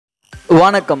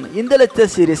வணக்கம். இந்த லெக்சர்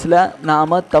சீரீஸில்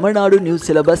நாம் Tamil Nadu new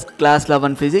syllabus class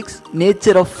 11 physics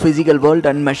nature of physical world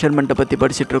and மெஷர்மெண்ட்டை பற்றி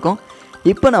படிச்சுட்ருக்கோம்.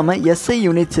 இப்போ நம்ம எஸ்ஐ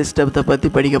யூனிட் சிஸ்டத்தை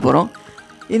பற்றி படிக்க போகிறோம்.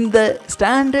 இந்த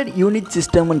ஸ்டாண்டர்ட் யூனிட்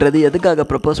சிஸ்டம்ன்றது எதுக்காக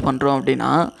ப்ரப்போஸ் பண்ணுறோம்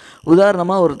அப்படின்னா,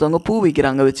 உதாரணமாக ஒருத்தவங்க பூ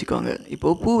விற்கிறாங்க வச்சுக்கோங்க.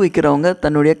 இப்போது பூ விற்கிறவங்க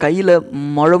தன்னுடைய கையில்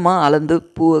முழமாக அளந்து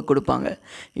பூவை கொடுப்பாங்க.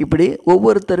 இப்படி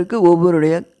ஒவ்வொருத்தருக்கு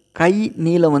ஒவ்வொருடைய கை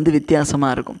நீளம்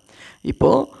வித்தியாசமாக இருக்கும்.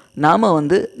 இப்போது நாம்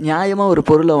நியாயமாக ஒரு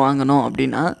பொருளை வாங்கணும்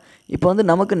அப்படின்னா, இப்போ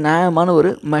நமக்கு நியாயமான ஒரு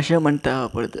மெஷர்மெண்ட்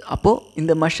தேவைப்படுது. அப்போது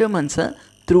இந்த மெஷர்மெண்ட்ஸை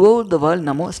த்ரூ அவுட் த வேர்ல்ட்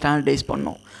நம்ம ஸ்டாண்டர்டைஸ்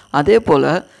பண்ணோம். அதே போல்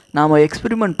நாம்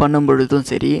எக்ஸ்பெரிமெண்ட் பண்ணும் பொழுதும்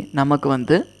சரி,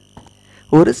 நமக்கு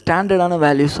ஒரு ஸ்டாண்டர்டான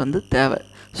வேல்யூஸ் தேவை.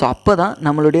 ஸோ அப்போ தான்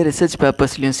நம்மளுடைய ரிசர்ச்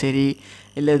பேப்பர்ஸ்லேயும் சரி,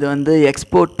 இல்லை இது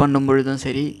எக்ஸ்போர்ட் பண்ணும் பொழுதும்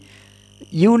சரி,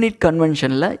 யூனிட்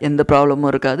கன்வென்ஷனில் எந்த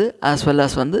ப்ராப்ளமும் இருக்காது. As well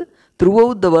as through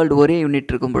out the world ஒரே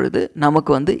யூனிட் இருக்கும் பொழுது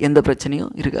நமக்கு எந்த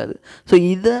பிரச்சனையும் இருக்காது. ஸோ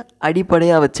இதை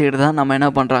அடிப்படையாக வச்சுக்கிட்டு தான் நம்ம என்ன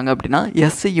பண்ணுறாங்க அப்படின்னா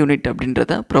எஸ்ஐ யூனிட்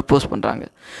அப்படின்றத ப்ரப்போஸ் பண்ணுறாங்க.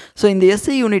 ஸோ இந்த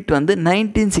எஸ்ஐ யூனிட்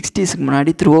 1960ஸ்க்கு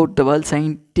முன்னாடி through out the world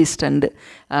scientist and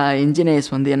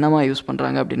engineers என்னமா யூஸ்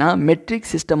பண்ணுறாங்க அப்படின்னா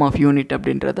மெட்ரிக் சிஸ்டம் ஆஃப் யூனிட்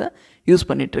அப்படின்றத யூஸ்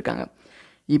பண்ணிகிட்ருக்காங்க.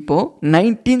 இப்போது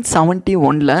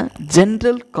 1971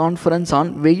 general conference on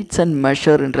weights and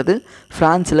மெஷர்ன்றது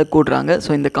ஃப்ரான்ஸில் கூடுறாங்க. ஸோ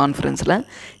இந்த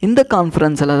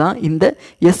கான்ஃபரன்ஸில் தான் இந்த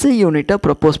எஸ்ஐ யூனிட்டை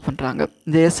ப்ரப்போஸ் பண்ணுறாங்க.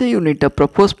 இந்த எஸ்ஐ யூனிட்டை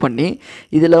ப்ரப்போஸ் பண்ணி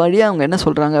இதில் வழியாக அவங்க என்ன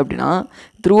சொல்கிறாங்க அப்படின்னா,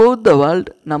 த்ரூ அவுட் த வேர்ல்டு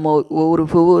நம்ம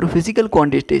ஒவ்வொரு ஃபிசிக்கல்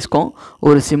குவான்டிட்டிஸ்க்கும்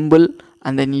ஒரு simple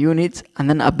and then units and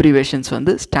then abbreviations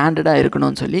ஸ்டாண்டர்டாக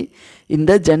இருக்கணும்னு சொல்லி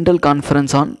இந்த general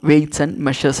conference on weights and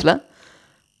மெஷர்ஸில்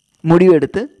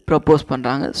முடிவெடுத்து ப்ரப்போஸ்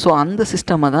பண்ணுறாங்க. ஸோ அந்த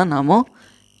சிஸ்டமை தான் நாம்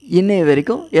இன்னைய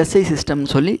வரைக்கும் எஸ்ஐ சிஸ்டம்னு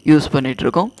சொல்லி யூஸ்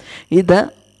பண்ணிகிட்ருக்கோம். இதை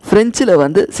ஃப்ரெஞ்சில்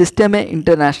சிஸ்டமே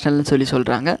இன்டர்நேஷ்னல்னு சொல்லி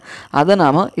சொல்கிறாங்க. அதை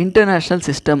நாம் இன்டர்நேஷ்னல்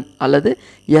சிஸ்டம் அல்லது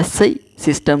எஸ்ஐ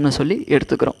சிஸ்டம்னு சொல்லி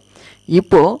எடுத்துக்கிறோம்.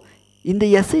 இப்போது இந்த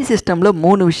எஸ்ஐ சிஸ்டமில்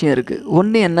 3 விஷயம் இருக்குது.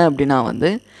 ஒன்று என்ன அப்படின்னா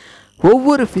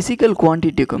ஒவ்வொரு ஃபிசிக்கல்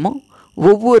குவான்டிட்டிக்கும்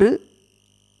ஒவ்வொரு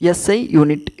SI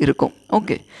யூனிட் இருக்கும்.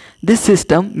 Okay, tissue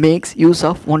system maths use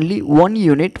of only one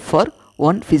unit for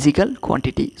one physical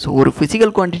quantity. So ஒரு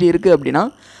ஃபிசிக்கல் குவான்டிட்டி இருக்குது அப்படின்னா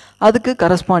அதுக்கு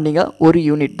கரஸ்பாண்டிங்காக ஒரு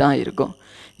யூனிட் தான் இருக்கும்.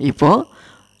 இப்போது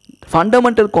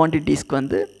ஃபண்டமெண்டல்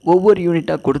குவான்டிட்டிஸ்க்கு ஒவ்வொரு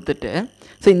யூனிட்டாக கொடுத்துட்டு,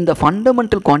 ஸோ இந்த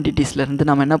ஃபண்டமெண்டல் குவான்டிட்டிஸ்லேருந்து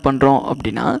நம்ம என்ன பண்ணுறோம்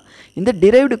அப்படின்னா இந்த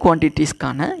டிரைவ்டு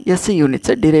குவான்டிட்டிஸ்க்கான எஸ்ஐ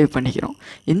யூனிட்ஸை டிரைவ் பண்ணிக்கிறோம்.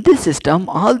 In tissue system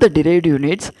all the derived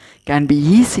units can be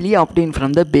easily obtain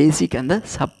from the basic and the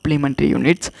supplementary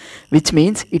units, which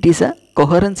means it is a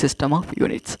கொஹரண்ட் system of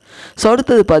units. So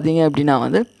அடுத்தது பார்த்தீங்க அப்படின்னா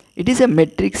it is a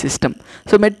matric system.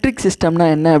 So matric சிஸ்டம்னா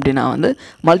என்ன அப்படின்னா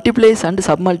multiplies and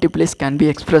sub multiplies can be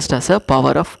expressed as a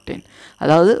power of 10.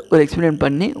 அதாவது ஒரு experiment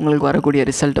பண்ணி உங்களுக்கு வரக்கூடிய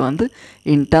ரிசல்ட்டை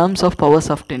in terms of powers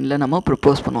of 10 நம்ம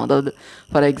ப்ரப்போஸ் பண்ணுவோம். அதாவது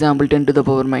for example 10 to the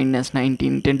power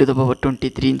 -19, 10 to the power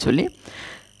 23ன்னு சொல்லி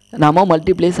நம்ம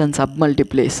மல்டிப்ளைஸ் அண்ட் சப்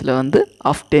மல்டிப்ளைஸில்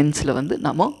ஆஃப் டென்ஸில்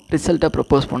நம்ம ரிசல்ட்டை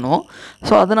ப்ரப்போஸ் பண்ணுவோம்.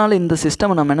 ஸோ அதனால் இந்த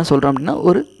சிஸ்டம் நம்ம என்ன சொல்கிறோம் அப்படின்னா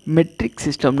ஒரு மெட்ரிக்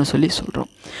சிஸ்டம்னு சொல்லி சொல்கிறோம்.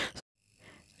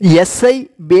 SI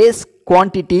base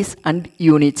quantities and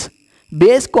units.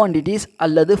 Base quantities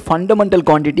அல்லது ஃபண்டமெண்டல்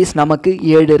குவான்டிட்டிஸ் நமக்கு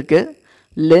 7 இருக்குது.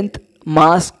 Length,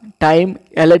 mass, time,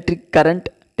 electric current,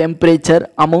 temperature,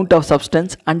 amount of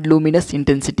substance and luminous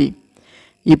intensity.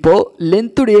 இப்போது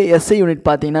லென்த்துடைய எஸ்ஐ யூனிட்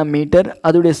பார்த்தீங்கன்னா மீட்டர்,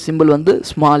 அதோடைய சிம்பிள்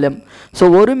ஸ்மால் m. ஸோ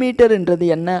ஒரு மீட்டர்ன்றது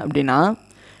என்ன அப்படின்னா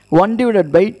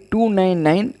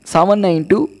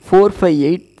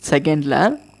 1/299,792,458 செகண்டில்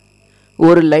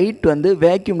ஒரு லைட்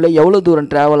வேக்யூமில் எவ்வளோ தூரம்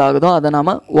ட்ராவல் ஆகுதோ அதை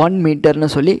நாம் 1 மீட்டர்னு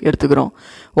சொல்லி எடுத்துக்கிறோம்.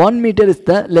 1 metre is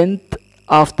the length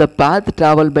of the path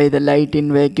travel by the light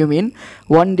in vacuum in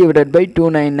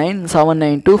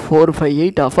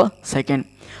 1/299,792,458 of a second.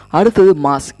 அடுத்தது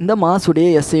மாஸ். இந்த மாஸுடைய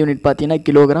எஸ்ஐ யூனிட் பார்த்தீங்கன்னா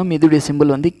கிலோகிராம், இதோடைய சிம்பிள்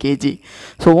கேஜி.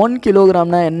 ஸோ 1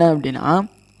 கிலோகிராம்னா என்ன அப்படின்னா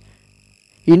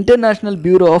international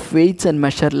bureau of weights and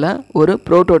மெஷரில் ஒரு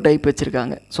ப்ரோட்டோடைப்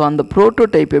வச்சுருக்காங்க. ஸோ அந்த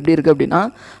prototype எப்படி இருக்குது அப்படின்னா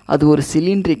அது ஒரு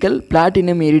சிலிண்ட்ரிக்கல்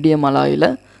பிளாட்டினம் இரிடியம் அலாயில்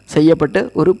செய்யப்பட்ட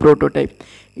ஒரு ப்ரோட்டோடைப்.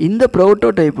 இந்த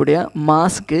ப்ரோட்டோடைப்புடைய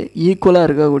மாஸுக்கு ஈக்குவலாக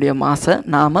இருக்கக்கூடிய மாஸை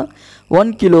நாம் 1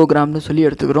 கிலோகிராம்னு சொல்லி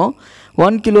எடுத்துக்கிறோம்.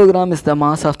 1 kilogram is the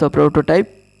mass of the prototype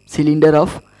cylinder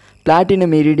off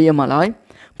platinum iridium alloy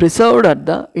preserved at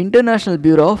the International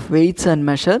Bureau of Weights and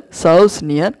Measure, serves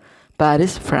near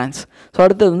Paris, France. So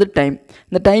அடுத்தது டைம்.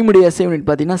 இந்த டைமுடைய எஸ்ஐ யூனிட்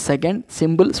பார்த்தீங்கன்னா second,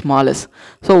 simple smallest.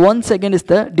 So 1 second is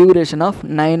the duration of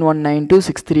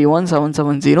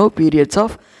 9192631,770 periods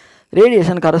of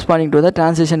radiation corresponding to the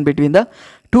transition between the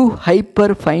two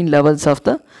hyperfine levels of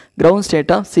the ground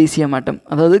state of cesium atom.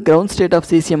 அதாவது ground state of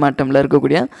cesium atomல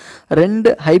இருக்கக்கூடிய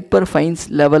 2 ஹைப்பர்ஃபைன்ஸ்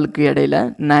லெவலுக்கு இடையில்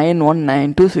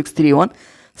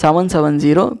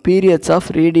 9192631,770 periods of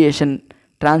radiation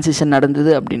transition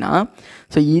நடந்தது அப்படின்னா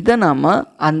so இதை நாம்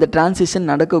அந்த transition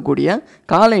நடக்கக்கூடிய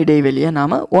கால இடைவெளியை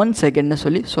நாம் 1 செகண்ட்னு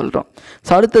சொல்லி சொல்கிறோம்.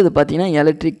 ஸோ அடுத்தது பார்த்திங்கன்னா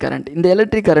எலக்ட்ரிக் கரண்ட். இந்த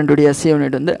எலக்ட்ரிக் கரண்ட்டுடைய SI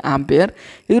யூனிட் வந்து ஆம்பியர்.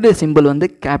 இதோடைய சிம்பிள் வந்து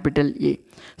கேபிட்டல் A.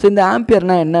 ஸோ இந்த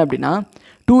ஆம்பியர்னால் என்ன அப்படின்னா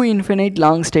 2 இன்ஃபினைட்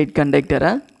லாங் ஸ்ட்ரெயிட்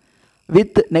கண்டக்டரை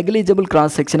வித் நெக்லிஜிபிள்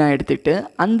கிராஸ் செக்ஷனாக எடுத்துகிட்டு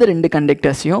அந்த 2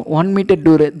 கண்டக்டர்ஸையும் 1 மீட்டர்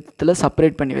தூரத்தில்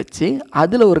செப்பரேட் பண்ணி வச்சு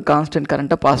அதில் ஒரு கான்ஸ்டன்ட்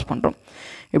கரண்ட்டை பாஸ் பண்ணுறோம்.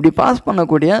 இப்படி பாஸ்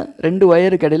பண்ணக்கூடிய 2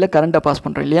 ஒயருக்கு இடையில் கரண்ட்டை பாஸ்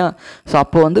பண்ணுறோம் இல்லையா? ஸோ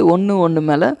அப்போ வந்து ஒன்று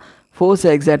மேலே ஃபோர்ஸை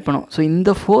எக்ஸாக்ட் பண்ணும். ஸோ இந்த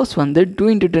ஃபோர்ஸ் வந்து 2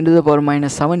 ×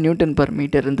 10⁻⁷ Nm/m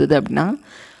இருந்தது அப்படின்னா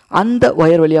அந்த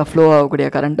ஒயர் வழியாக ஃப்ளோ ஆகக்கூடிய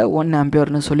கரண்ட்டை 1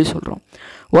 ஆம்பியர்னு சொல்லி சொல்கிறோம்.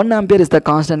 1 ampere is the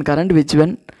constant current which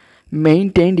when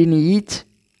maintained in each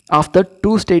of the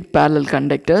 2 straight parallel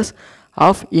conductors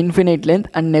of infinite length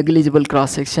and negligible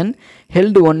cross section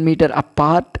held 1 meter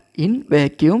apart in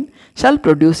vacuum shall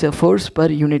produce a force per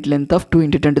unit length of 2 ×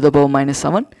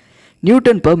 10⁻⁷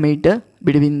 Nm/m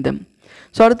between them.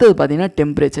 So அடுத்தது பார்த்திங்கன்னா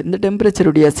temperature. இந்த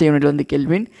டெம்பரேச்சருடைய SI unit வந்து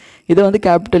kelvin. இதை வந்து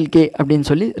capital K அப்படின்னு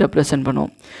சொல்லி represent பண்ணுவோம்.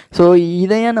 So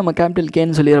இதையே நம்ம கேபிட்டல்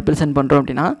Kன்னு சொல்லி ரெப்ரசென்ட் பண்ணுறோம்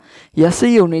அப்படின்னா SI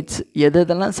யூனிட்ஸ்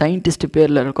எதெல்லாம் சயின்டிஸ்ட்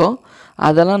பேரில் இருக்கோ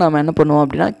அதெல்லாம் நம்ம என்ன பண்ணுவோம்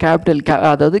அப்படின்னா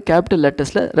அதாவது கேபிட்டல்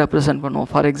லெட்டர்ஸில் ரெப்ரசென்ட் பண்ணுவோம்.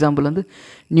 ஃபார் எக்ஸாம்பிள் வந்து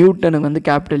நியூட்டனுக்கு வந்து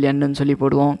கேபிட்டல் Nன்னு சொல்லி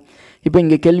போடுவோம். இப்போ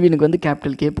இங்கே கெல்வினுக்கு வந்து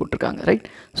கேபிட்டல் K போட்டிருக்காங்க, ரைட்?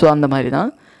 ஸோ அந்த மாதிரி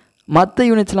தான் மற்ற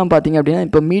யூனிட்ஸ்லாம் பார்த்திங்க அப்படின்னா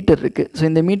இப்போ மீட்டர் இருக்குது. ஸோ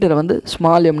இந்த மீட்டரை வந்து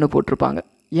ஸ்மால் எம்னு போட்டிருப்பாங்க.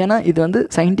 ஏன்னா இது வந்து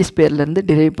சயின்டிஸ்ட் பேர்லேருந்து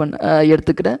டிரைவ்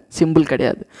எடுத்துக்கிற சிம்பிள்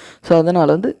கிடையாது. ஸோ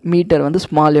அதனால் வந்து மீட்டர் வந்து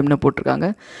ஸ்மால் எம்னு போட்டிருக்காங்க.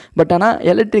 பட் ஆனால்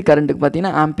எலக்ட்ரிக் கரண்ட்டுக்கு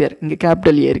பார்த்திங்கன்னா ஆம்பியர், இங்கே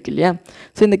கேபிட்டல் A இருக்குது இல்லையா?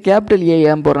 ஸோ இந்த கேபிட்டல் A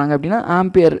ஏன் போடுறாங்க அப்படின்னா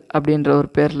ஆம்பியர் அப்படின்ற ஒரு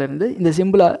பேர்லேருந்து இந்த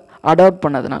சிம்பிளை அடாப்ட்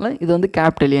பண்ணதுனால இது வந்து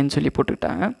கேபிட்டல் Aன்னு சொல்லி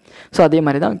போட்டுக்கிட்டாங்க. ஸோ அதே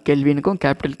மாதிரி தான் கெல்வினுக்கும்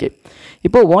கேபிட்டல் K.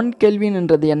 இப்போது 1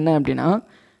 கெல்வின்ன்றது என்ன அப்படின்னா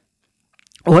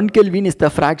 1 Kelvin is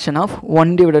the fraction of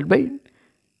 1 divided by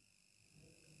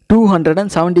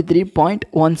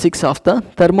 273.16 of the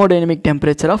thermodynamic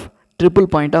temperature of triple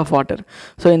point of water.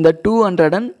 So in the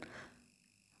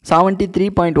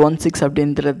 273.16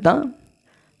 அப்படின்றது தான்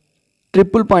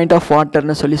triple point of water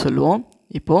னு சொல்லுவோம்.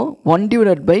 இப்போது 1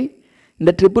 divided by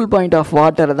இந்த triple point of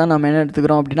water தான் நம்ம என்ன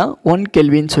எடுத்துக்கிறோம் அப்படின்னா 1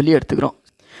 Kelvin சொல்லி எடுத்துக்கிறோம்.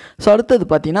 ஸோ அடுத்தது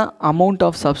பார்த்தீங்கன்னா amount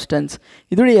of substance.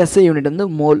 இதோடைய SI யூனிட் வந்து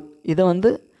மோல். இதை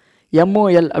வந்து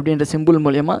MOL அப்படின்ற சிம்பிள்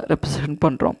மூலயமா ரெப்ரசன்ட்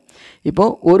பண்ணுறோம்.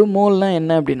 இப்போது ஒரு மோல்னால்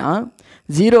என்ன அப்படின்னா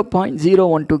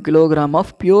 0.012 கிலோகிராம்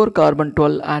ஆஃப் பியூர் கார்பன்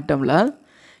 12 ஆட்டமில்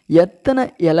எத்தனை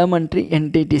எலமெண்ட்ரி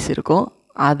என்டிட்டிஸ் இருக்கோ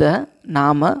அதை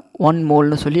நாம் 1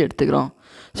 மோல்னு சொல்லி எடுத்துக்கிறோம்.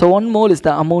 So 1 mole is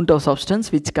the amount of substance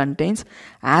which contains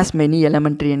as many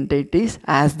elementary entities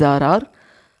as there are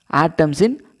atoms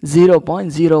in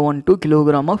 0.012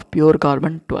 kilogram of pure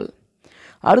carbon 12.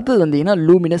 அடுத்தது வந்தீங்கன்னா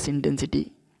luminous intensity.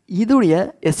 இதுடைய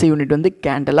SI யூனிட் வந்து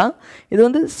கேண்டலா. இது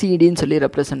வந்து CDன்னு சொல்லி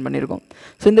ரெப்ரசன்ட் பண்ணியிருக்கோம்.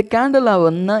 ஸோ இந்த கேண்டலா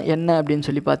வந்து என்ன அப்படின்னு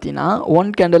சொல்லி பார்த்தீங்கன்னா 1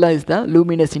 candela is the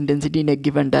luminous intensity in a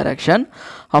given direction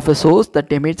of a source that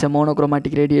emits a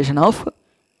monochromatic radiation of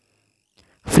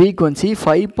frequency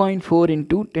 5.4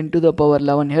 into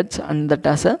 10⁻11 Hz and that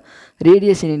has a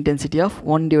radiation intensity of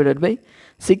 1 divided by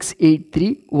 683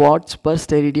 watts per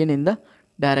steradian in the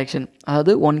direction.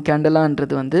 அதாவது 1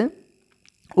 candelaன்றது வந்து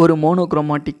ஒரு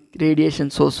மோனோக்ரோமாட்டிக்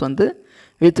radiation source வந்து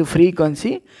with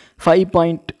frequency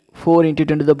 5.4 into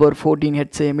 10⁻14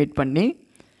 Hz emit பண்ணி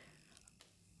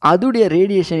அதுடைய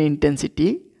radiation intensity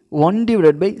 1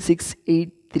 divided by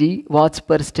 683 watts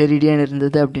per ஸ்டெரிடியன்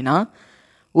இருந்தது அப்படின்னா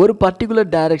ஒரு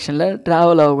particular டைரெக்ஷனில்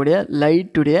ட்ராவல் ஆகக்கூடிய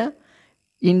லைட்டுடைய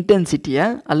இன்டென்சிட்டியை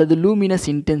அல்லது லூமினஸ்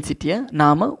இன்டென்சிட்டியை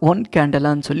நாம் 1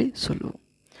 கேண்டலான்னு சொல்லி சொல்லுவோம்.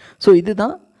 ஸோ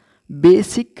இதுதான்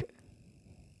பேசிக்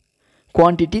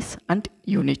quantities and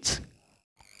units.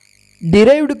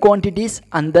 Derived quantities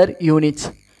and their units.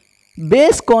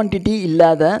 Base quantity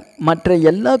இல்லாத மற்ற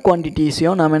எல்லா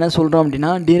குவான்டிட்டிஸையும் நாம் என்ன சொல்கிறோம்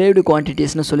அப்படின்னா டிரைவ்டு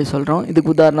குவான்டிட்டிஸ்னு சொல்லி சொல்கிறோம்.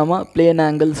 இதுக்கு உதாரணமாக plane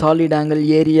angle, solid angle,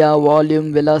 area, volume,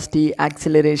 velocity,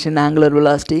 acceleration, angular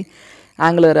velocity,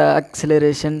 angular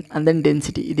acceleration and then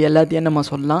density, இது எல்லாத்தையும் நம்ம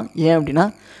சொல்லலாம். ஏன் அப்படின்னா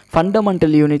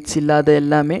ஃபண்டமெண்டல் யூனிட்ஸ் இல்லாத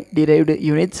எல்லாமே derived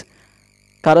units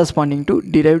corresponding to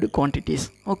derived quantities.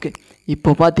 Okay, இப்போ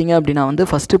பார்த்தீங்க அப்படின்னா வந்து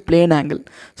ஃபஸ்ட்டு பிளேன் ஆங்கிள்.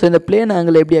 ஸோ இந்த பிளேன்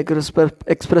ஆங்கிள் எப்படி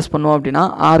எக்ஸ்பிரஸ் பண்ணுவோம் அப்படின்னா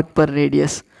ஆர்க் பர்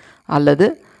ரேடியஸ் அல்லது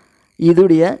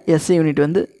இதுடைய SI யூனிட்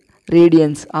வந்து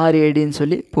ரேடியன்ஸ் RADன்னு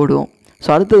சொல்லி போடுவோம். ஸோ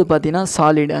அடுத்தது பார்த்தீங்கன்னா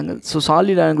solid angle. So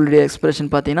solid ஆங்கிளுடைய expression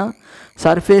பார்த்தீங்கன்னா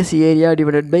surface area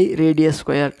divided by radius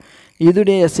square.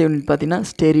 இதுடைய SI unit பார்த்தீங்கன்னா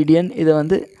ஸ்டெரிடியன். இதை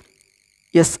வந்து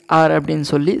SR அப்படின்னு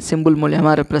சொல்லி சிம்பிள்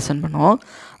மூலியமாக ரெப்ரசன்ட் பண்ணுவோம்.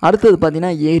 அடுத்தது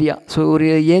பார்த்திங்கன்னா ஏரியா. ஸோ ஒரு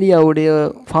ஏரியாவுடைய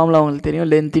ஃபார்முலா உங்களுக்கு தெரியும்,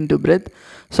 length into breadth.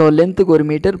 So லென்த்துக்கு 1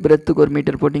 metre, பிரெத்துக்கு 1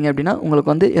 metre போட்டிங்க அப்படின்னா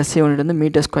உங்களுக்கு வந்து SI யூனிட் வந்து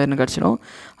மீட்டர் ஸ்கொயர்னு கிடச்சிடும்.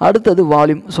 அடுத்தது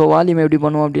வால்யூம். ஸோ வால்யூம் எப்படி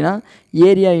பண்ணுவோம் அப்படின்னா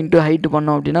ஏரியா இன்ட்டு ஹைட்டு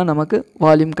பண்ணோம் அப்படின்னா நமக்கு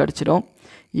வால்யூம் கிடச்சிடும்.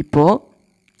 இப்போது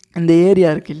இந்த ஏரியா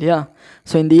இருக்குது இல்லையா,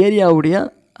 ஸோ இந்த ஏரியாவுடைய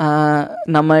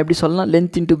நம்ம எப்படி சொல்லலாம்,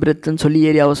 லென்த் இன்ட்டு பிரெத்துன்னு சொல்லி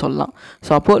ஏரியாவை சொல்லலாம்.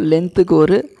 ஸோ அப்போது லென்த்துக்கு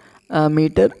ஒரு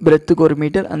மீட்டர், பிரெத்துக்கு ஒரு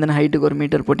மீட்டர், அந்த ஹைட்டுக்கு ஒரு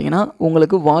மீட்டர் போட்டிங்கன்னா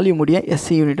உங்களுக்கு வால்யூம் உடைய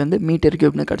எஸ்ஐ யூனிட் வந்து மீட்டர்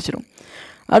கியூப்னு கிடச்சிரும்.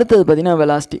 அடுத்தது பார்த்திங்கன்னா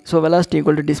velocity. So velocity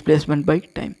equal to displacement by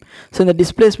time. So இந்த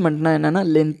டிஸ்பிளேஸ்மெண்ட்னா என்னென்னா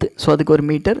லென்த்து, ஸோ அதுக்கு ஒரு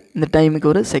மீட்டர், இந்த டைமுக்கு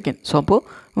ஒரு செகண்ட். ஸோ அப்போது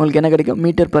உங்களுக்கு என்ன கிடைக்கும்,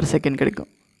 மீட்டர் பர் செகண்ட்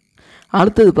கிடைக்கும்.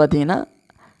 அடுத்தது பார்த்திங்கன்னா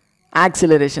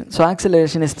acceleration. So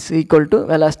acceleration is equal to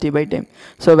velocity by time.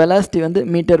 So velocity வந்து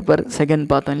மீட்டர் பர் செகண்ட்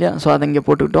பார்த்தோம் இல்லையா, ஸோ அதை இங்கே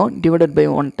போட்டுக்கிட்டோம், டிவைடட் பை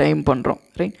 1 டைம் பண்ணுறோம்,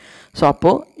 ரைட். ஸோ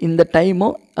அப்போது இந்த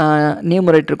டைமும்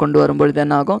நியூமரேட்டர் கொண்டு வரும்பொழுது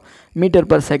என்ன ஆகும், metre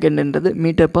per செகண்ட்ன்றது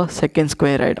metre per second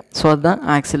square ஆகிடும். ஸோ அதுதான்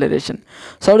ஆக்சிலரேஷன்.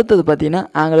 ஸோ அடுத்தது பார்த்திங்கன்னா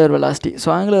angular velocity. So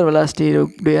angular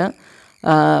வெலாசிட்டியுடைய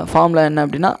formula என்ன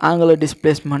அப்படின்னா angular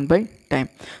displacement by time.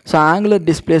 So angular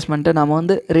டிஸ்பிளேஸ்மெண்ட்டை நம்ம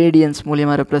வந்து ரேடியன்ஸ்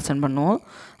மூலியமாக ரெப்ரசன்ட் பண்ணுவோம்,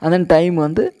 and then டைம்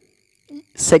வந்து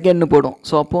செகண்ட்னு போடும்.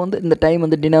 ஸோ அப்போது வந்து இந்த டைம்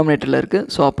வந்து டினாமினேட்டரில் இருக்குது.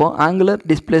 ஸோ அப்போது ஆங்குலர்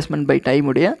டிஸ்பிளேஸ்மெண்ட் பை டைம்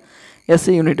உடைய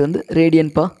எஸ்ஐ யூனிட் வந்து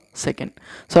ரேடியன் பர் செகண்ட்.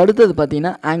 ஸோ அடுத்தது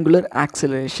பார்த்தீங்கன்னா angular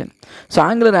acceleration. So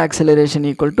angular acceleration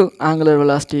equal to angular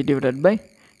velocity divided by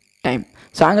time.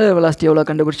 So angular velocity எவ்வளோ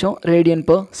கண்டுபிடிச்சோம், ரேடியன்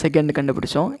பர் செகண்ட்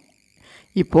கண்டுபிடிச்சோம்.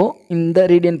 இப்போது இந்த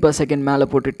ரேடியன் பர் செகண்ட் மேலே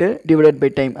போட்டுட்டு டிவைடட் பை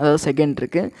டைம், அதாவது செகண்ட்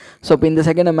இருக்குது. ஸோ இப்போ இந்த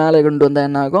செகண்டை மேலே கொண்டு வந்தால்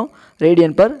என்ன ஆகும்,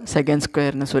 ரேடியன் பர் செகண்ட்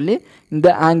ஸ்கொயர்னு சொல்லி இந்த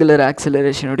ஆங்குலர்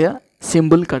ஆக்சிலரேஷனுடைய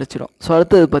சிம்பிள் கிடச்சிரும். ஸோ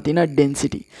அடுத்தது பார்த்திங்கன்னா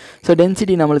டென்சிட்டி. ஸோ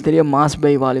டென்சிட்டி நம்மளுக்கு தெரியும் மாஸ்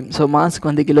பை வால்யூம். ஸோ மாஸுக்கு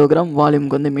வந்து கிலோகிராம்,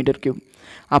 வால்யூமுக்கு வந்து மீட்டர் கியூப்.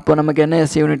 அப்போ நமக்கு என்ன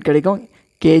எஸ் யூனிட் கிடைக்கும்,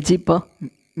 கேஜி பர்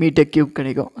மீட்டர் கியூப்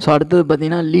கிடைக்கும். ஸோ அடுத்தது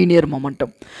பார்த்திங்கன்னா linear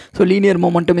momentum. So linear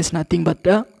momentum is nothing but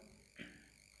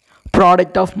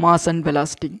product of mass and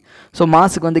velocity. So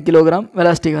மாஸுக்கு வந்து கிலோகிராம்,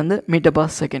 வெலாசிட்டிக்கு வந்து மீட்டர் பர்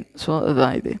செகண்ட். ஸோ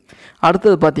அதுதான் இது.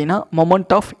 அடுத்தது பார்த்தீங்கன்னா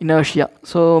moment of inertia.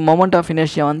 So moment of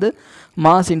inertia வந்து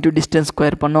மாஸ் இன்ட்டு டிஸ்டன்ஸ்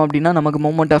ஸ்கொயர் பண்ணோம் அப்படின்னா நமக்கு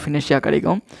மொமெண்ட் ஆஃப் இனர்ஷியா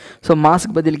கிடைக்கும். ஸோ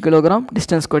மாஸுக்கு பதில் கிலோகிராம்,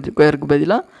 டிஸ்டன்ஸ் ஸ்கொயருக்கு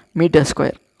பதிலாக மீட்டர்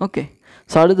ஸ்கொயர். ஓகே.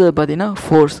 ஸோ அடுத்தது பார்த்தீங்கன்னா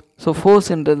ஃபோர்ஸ். ஸோ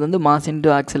ஃபோர்ஸ்ன்றது வந்து mass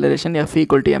into acceleration F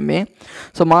equal to MA.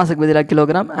 So மாஸுக்கு பதிலாக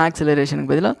கிலோகிராம்,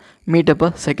 ஆக்சிலரேஷனுக்கு பதிலாக மீட்டர்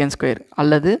பர் செகண்ட் ஸ்கொயர்.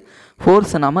 அல்லது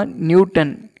ஃபோர்ஸை நாம்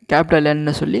நியூட்டன் கேபிட்டல்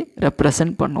என்னு சொல்லி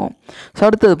ரெப்ரசன்ட் பண்ணுவோம். ஸோ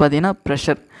அடுத்தது பார்த்திங்கன்னா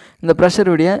ப்ரெஷர். இந்த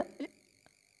ப்ரெஷருடைய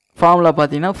ஃபார்முலா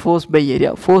பார்த்திங்கன்னா ஃபோர்ஸ் பை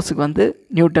ஏரியா. ஃபோர்ஸுக்கு வந்து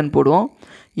நியூட்டன் போடுவோம்,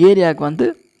 ஏரியாவுக்கு வந்து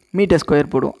மீட்டர்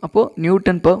ஸ்கொயர் போடுவோம். அப்போது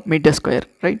Newton per metre square,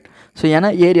 right. So ஏன்னா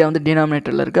ஏரியா வந்து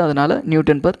டினாமினேட்டரில் இருக்குது, அதனால்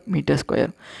நியூட்டன் பர் மீட்டர்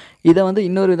ஸ்கொயர். இதை வந்து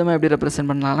இன்னொரு விதமாக எப்படி ரெப்ரசென்ட்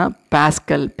பண்ணலாம்னா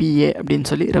பாஸ்கல், பிஏ அப்படின்னு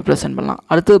சொல்லி ரெப்ரசென்ட் பண்ணலாம்.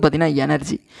 அடுத்தது பார்த்திங்கன்னா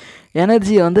எனர்ஜி.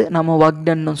 எனர்ஜியை வந்து நம்ம ஒர்க்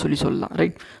டன்னு சொல்லி சொல்லலாம்,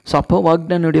 ரைட். ஸோ அப்போ ஒர்க்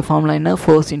டன்னுடைய ஃபார்முலா என்ன,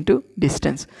 ஃபோர்ஸ் இன்ட்டு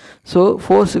டிஸ்டன்ஸ். ஸோ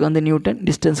ஃபோர்ஸுக்கு வந்து நியூட்டன்,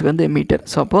 டிஸ்டன்ஸுக்கு வந்து மீட்டர்.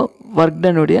 ஸோ அப்போது ஒர்க்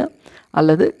டன்னுடைய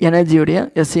அல்லது எனர்ஜியுடைய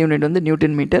எஸ்ஐ யூனிட் வந்து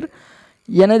நியூட்டன் மீட்டர்.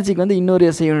 எனர்ஜிக்கு வந்து இன்னொரு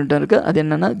எஸ்ஐ யூனிட் இருக்குது, அது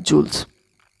என்னென்னா ஜூல்ஸ்.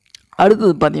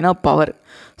 அடுத்தது பார்த்திங்கன்னா பவர்.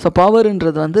 ஸோ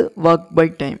பவர்ன்றது வந்து work by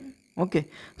time. Okay.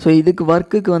 So இதுக்கு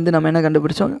ஒர்க்குக்கு வந்து நம்ம என்ன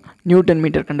கண்டுபிடிச்சோம், நியூட்டன்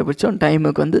மீட்டர் கண்டுபிடிச்சோம்,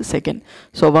 டைமுக்கு வந்து second.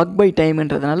 So work by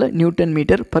டைம்ன்றதுனால Newton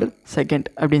metre per second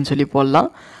அப்படின்னு சொல்லி போடலாம்.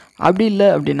 அப்படி இல்லை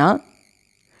அப்படின்னா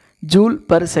ஜூல்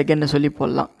பர் செகண்ட்னு சொல்லி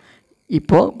போடலாம்.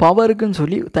 இப்போது பவருக்குன்னு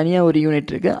சொல்லி தனியாக ஒரு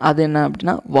யூனிட் இருக்குது, அது என்ன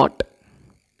அப்படின்னா வாட்.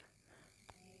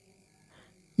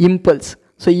 இம்பல்ஸ்.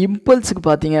 ஸோ இம்பல்ஸுக்கு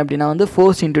பார்த்தீங்க அப்படின்னா வந்து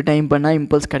ஃபோர்ஸ் இன்ட்டு டைம் பண்ணால்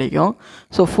இம்பல்ஸ் கிடைக்கும்.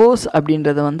 ஸோ ஃபோர்ஸ்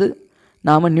அப்படின்றத வந்து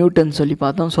நாம் நியூட்டன் சொல்லி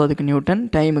பார்த்தோம். ஸோ அதுக்கு நியூட்டன்,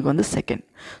 டைமுக்கு வந்து செகண்ட்.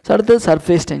 ஸோ அடுத்தது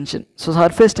surface tension. So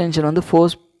surface tension வந்து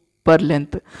ஃபோர்ஸ் பர்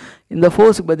லென்த். இந்த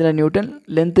ஃபோர்ஸுக்கு பதிலாக நியூட்டன்,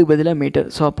 லென்த்துக்கு பதிலாக மீட்டர்.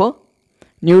 ஸோ அப்போது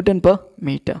நியூட்டன் பர்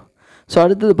மீட்டர். ஸோ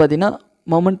அடுத்தது பார்த்திங்கன்னா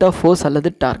மொமெண்ட் ஆஃப் ஃபோர்ஸ்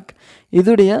அல்லது டார்க்.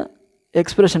 இதுடைய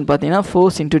எக்ஸ்பிரஷன் பார்த்தீங்கன்னா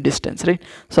force into distance, right.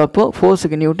 So அப்போது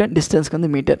ஃபோர்ஸுக்கு நியூட்டன், டிஸ்டன்ஸ்க்கு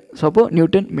வந்து மீட்டர். ஸோ அப்போது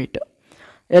Newton metre.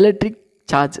 Electric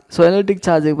charge. So electric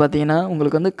சார்ஜுக்கு பார்த்தீங்கன்னா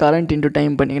உங்களுக்கு வந்து கரண்ட் இன்ட்டு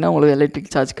டைம் பண்ணிங்கன்னா உங்களுக்கு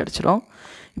எலக்ட்ரிக் சார்ஜ் கிடச்சிரும்.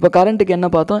 இப்போ கரண்ட்டுக்கு என்ன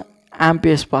பார்த்தோம்,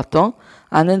 ஆம்பியர்ஸ் பார்த்தோம்.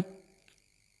 அண்ட் தென்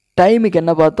டைமுக்கு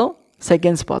என்ன பார்த்தோம்,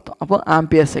 செகண்ட்ஸ் பார்த்தோம். அப்போ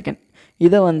ஆம்பியர் செகண்ட்.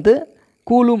 இதை வந்து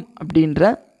கூலும்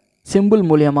அப்படின்ற சிம்பிள்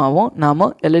மூலியமாகவும் நாம்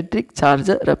எலக்ட்ரிக்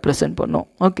சார்ஜை ரெப்ரசென்ட் பண்ணோம்.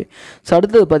 ஓகே. ஸோ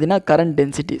அடுத்தது பார்த்திங்கன்னா current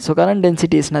density. So current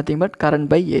density is nothing but current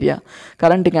by area.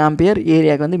 கரண்ட்டுக்கு ampere,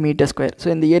 ஏரியாவுக்கு வந்து மீட்டர் ஸ்கொயர். ஸோ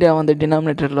இந்த ஏரியா வந்து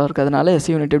டினாமினேட்டரில் இருக்கிறதுனால எஸ்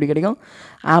யூனிட் எப்படி கிடைக்கும்,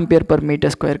 ஆம்பியர் பர்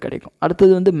மீட்டர் ஸ்கொயர் கிடைக்கும்.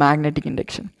 அடுத்தது வந்து மேக்னெட்டிக்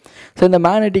இண்டக்ஷன். ஸோ இந்த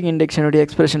மேக்னெட்டிக் இண்டக்ஷனுடைய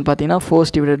எக்ஸ்பிரஷன் பார்த்தீங்கன்னா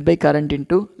force divided by current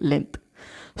into length.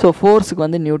 So ஃபோர்ஸுக்கு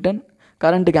வந்து நியூட்டன்,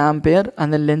 கரண்ட்டுக்கு ஆம்பியர்,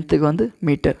 அந்த லென்த்துக்கு வந்து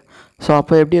மீட்டர். ஸோ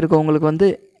அப்போ எப்படி இருக்கும், உங்களுக்கு வந்து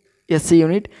SC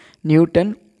unit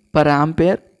Newton per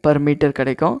ampere per metre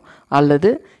கிடைக்கும். அல்லது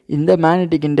இந்த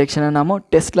மேக்னெட்டிக் இண்டக்ஷனை நாம்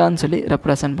டெஸ்லான்னு சொல்லி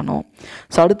ரெப்ரசன்ட் பண்ணுவோம்.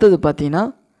 ஸோ அடுத்தது பார்த்தீங்கன்னா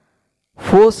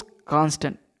ஃபோர்ஸ்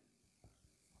கான்ஸ்டன்ட்.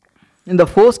 இந்த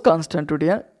ஃபோர்ஸ்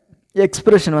கான்ஸ்டன்ட்டுடைய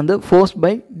எக்ஸ்பிரஷன் வந்து ஃபோர்ஸ்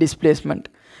பை டிஸ்பிளேஸ்மெண்ட்.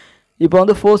 இப்போ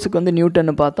வந்து ஃபோர்ஸுக்கு வந்து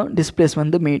நியூட்டன்னு பார்த்தோம், டிஸ்பிளேஸ்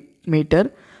வந்து metre.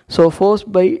 So force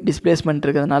by displacement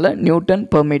இருக்கிறதுனால நியூட்டன்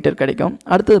பெர் மீட்டர் கிடைக்கும்.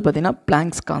 அடுத்தது பார்த்திங்கன்னா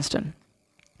blanks constant.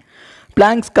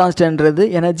 Blanks கான்ஸ்டன்ட்றது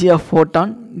energy of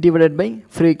photon divided by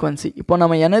frequency. இப்போ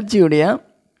நம்ம எனர்ஜியுடைய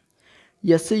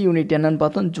எஸ்ஐ யூனிட் என்னன்னு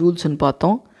பார்த்தோம், ஜூல்ஸ்ன்னு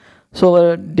பார்த்தோம். So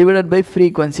divided by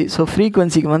frequency. So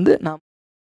ஃப்ரீக்வன்சிக்கு வந்து நான்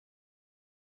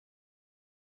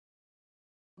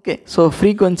okay, so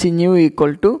frequency new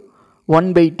equal to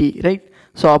 1/t, right.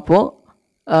 So அப்போது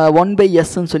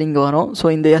 1/sன்னு சொல்லி இங்கே வரும். ஸோ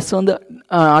இந்த எஸ் வந்து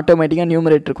ஆட்டோமேட்டிக்காக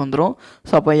நியூமரேட்டருக்கு வந்துடும்.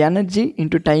 ஸோ அப்போ எனர்ஜி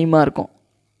இன்ட்டு டைமாக இருக்கும்.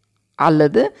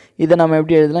 அல்லது இதை நம்ம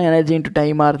எப்படி எழுதலாம், எனர்ஜி இன்ட்டு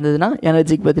டைமாக இருந்ததுன்னா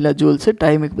எனர்ஜிக்கு பதிலாக ஜூல்ஸு,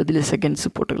 டைமுக்கு பதிலாக செகண்ட்ஸு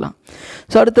போட்டுக்கலாம்.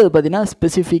 ஸோ அடுத்தது பார்த்திங்கன்னா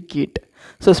specific heat.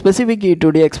 So specific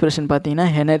ஹீட்டுடைய expression பார்த்திங்கன்னா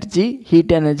energy,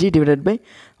 heat energy divided by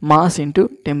mass into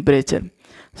temperature.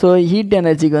 So heat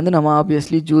எனர்ஜிக்கு வந்து நம்ம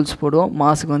ஆப்வியஸ்லி ஜூல்ஸ் போடுவோம்,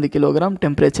 மாஸுக்கு வந்து கிலோகிராம்,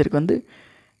 டெம்பரேச்சருக்கு வந்து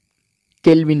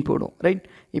கெல்வின் போடுவோம், ரைட்.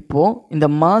 இப்போது இந்த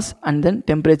மாஸ் அண்ட் தென்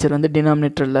டெம்பரேச்சர் வந்து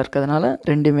டினாமினேட்டரில் இருக்கிறதுனால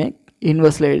ரெண்டுமே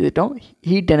இன்வெர்ஸில் எழுதிட்டோம்.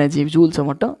 ஹீட் எனர்ஜி ஜூல்ஸை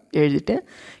மட்டும் எழுதிட்டு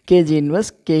கேஜி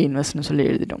இன்வெர்ஸ் கே இன்வெர்ஸ்னு சொல்லி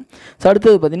எழுதிட்டோம். ஸோ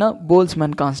அடுத்தது பார்த்திங்கன்னா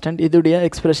போல்ஸ்மேன் கான்ஸ்டன்ட். இதோடைய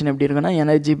எக்ஸ்பிரஷன் எப்படி இருக்குன்னா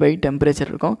எனர்ஜி பை டெம்பரேச்சர்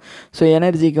இருக்கும். ஸோ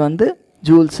எனர்ஜிக்கு வந்து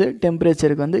ஜூல்ஸு,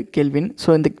 டெம்பரேச்சருக்கு வந்து கெல்வின். ஸோ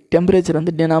இந்த டெம்பரேச்சர்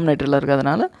வந்து டினாமினேட்டரில்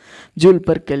இருக்கிறதுனால ஜூல்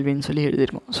பர் கெல்வின் சொல்லி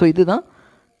எழுதியிருக்கோம். ஸோ இதுதான்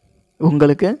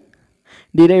உங்களுக்கு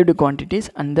derived quantities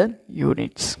and their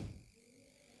units.